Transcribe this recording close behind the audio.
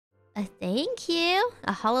Thank you.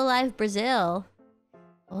 A Hololive Brazil.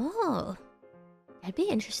 Oh, that'd be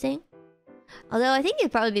interesting. Although I think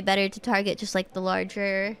it'd probably be better to target just like the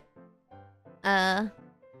larger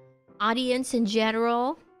audience in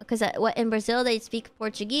general. Because what in Brazil they speak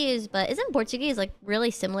Portuguese, but isn't Portuguese like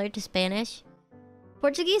really similar to Spanish?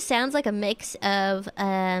 Portuguese sounds like a mix of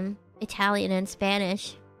Italian and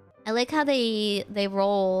Spanish. I like how they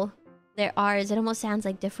roll their R's. It almost sounds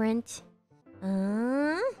like different.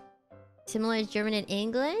 Similar to German and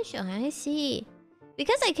English? Oh, I see.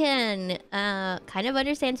 Because I can kind of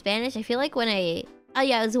understand Spanish, I feel like when I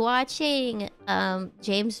was watching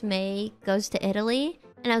James May Goes to Italy,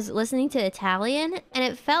 and I was listening to Italian, and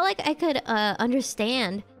it felt like I could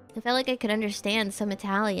understand. It felt like I could understand some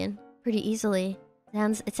Italian pretty easily.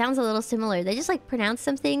 It sounds a little similar. They just like pronounce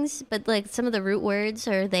some things, but like some of the root words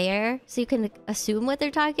are there, so you can assume what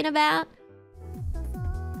they're talking about.